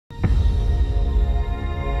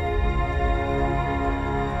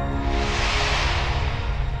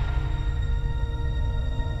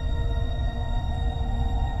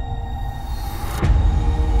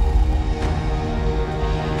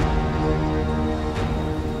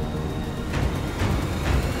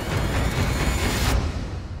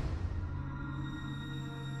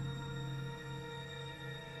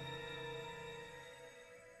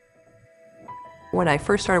when I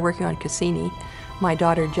first started working on Cassini, my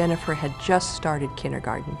daughter Jennifer had just started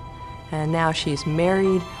kindergarten, and now she's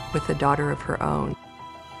married with a daughter of her own.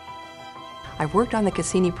 I've worked on the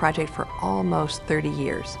Cassini project for almost 30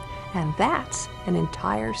 years, and that's an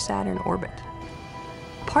entire Saturn orbit.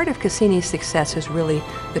 Part of Cassini's success is really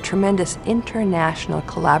the tremendous international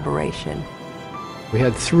collaboration. We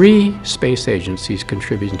had 3 space agencies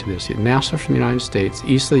contributing to this: NASA from the United States,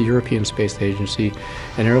 ESA, the European Space Agency,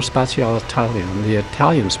 and Aerospatiale Italian, the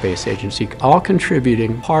Italian Space Agency, all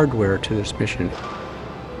contributing hardware to this mission.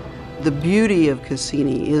 The beauty of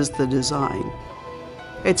Cassini is the design.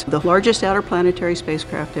 It's the largest outer planetary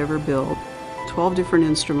spacecraft ever built. 12 different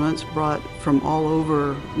instruments brought from all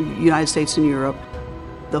over the United States and Europe.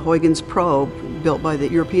 The Huygens probe, built by the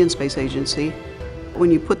European Space Agency. When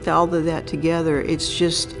you put all of that together, it's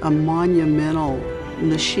just a monumental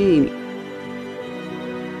machine.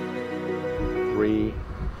 3,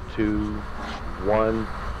 2, 1,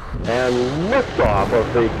 and liftoff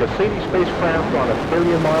of the Cassini spacecraft on a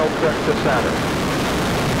 30-mile trek to Saturn.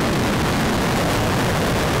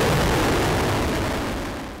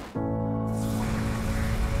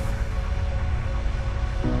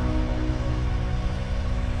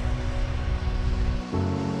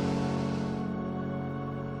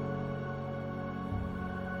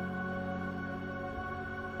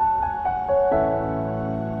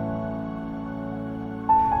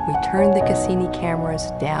 We turned the Cassini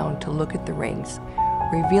cameras down to look at the rings,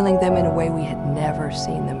 revealing them in a way we had never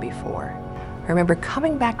seen them before. I remember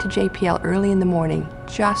coming back to JPL early in the morning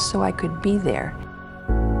just so I could be there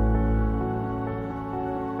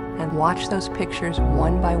and watch those pictures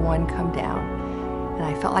one by one come down. And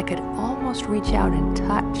I felt like I could almost reach out and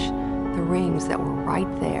touch the rings that were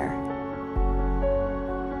right there.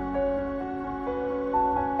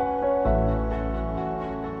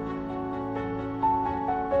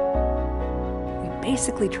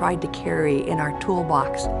 Basically tried to carry in our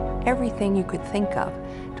toolbox everything you could think of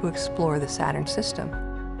to explore the Saturn system.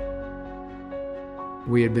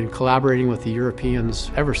 We had been collaborating with the Europeans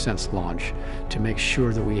ever since launch to make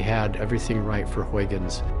sure that we had everything right for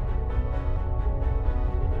Huygens.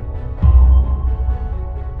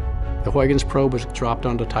 The Huygens probe was dropped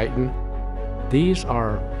onto Titan. These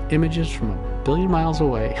are images from 1 billion miles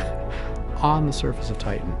away on the surface of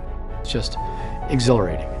Titan. It's just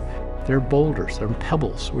exhilarating. They're boulders, they're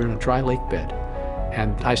pebbles. We're in a dry lake bed.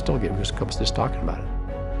 And I still get goosebumps just talking about it.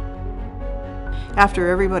 After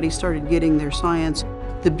everybody started getting their science,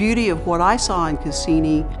 the beauty of what I saw in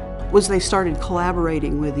Cassini was they started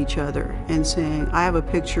collaborating with each other and saying, I have a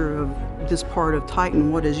picture of this part of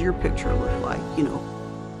Titan, what does your picture look like, you know?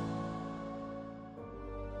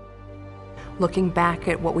 Looking back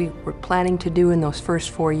at what we were planning to do in those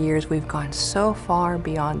first 4 years, we've gone so far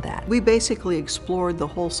beyond that. We basically explored the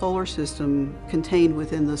whole solar system contained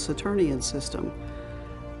within the Saturnian system.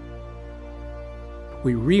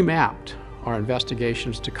 We remapped our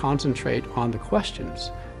investigations to concentrate on the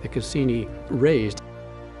questions that Cassini raised.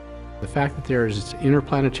 The fact that there is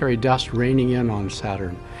interplanetary dust raining in on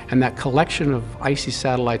Saturn, and that collection of icy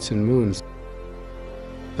satellites and moons.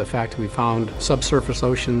 The fact that we found subsurface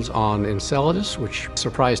oceans on Enceladus, which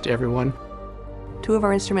surprised everyone. 2 of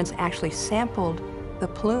our instruments actually sampled the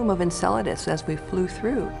plume of Enceladus as we flew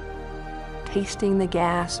through, tasting the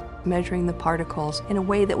gas, measuring the particles in a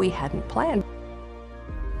way that we hadn't planned.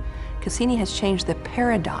 Cassini has changed the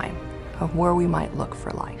paradigm of where we might look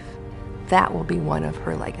for life. That will be one of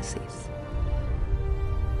her legacies.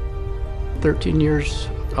 13 years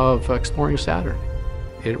of exploring Saturn.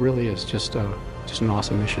 It really is just an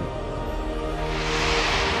awesome mission.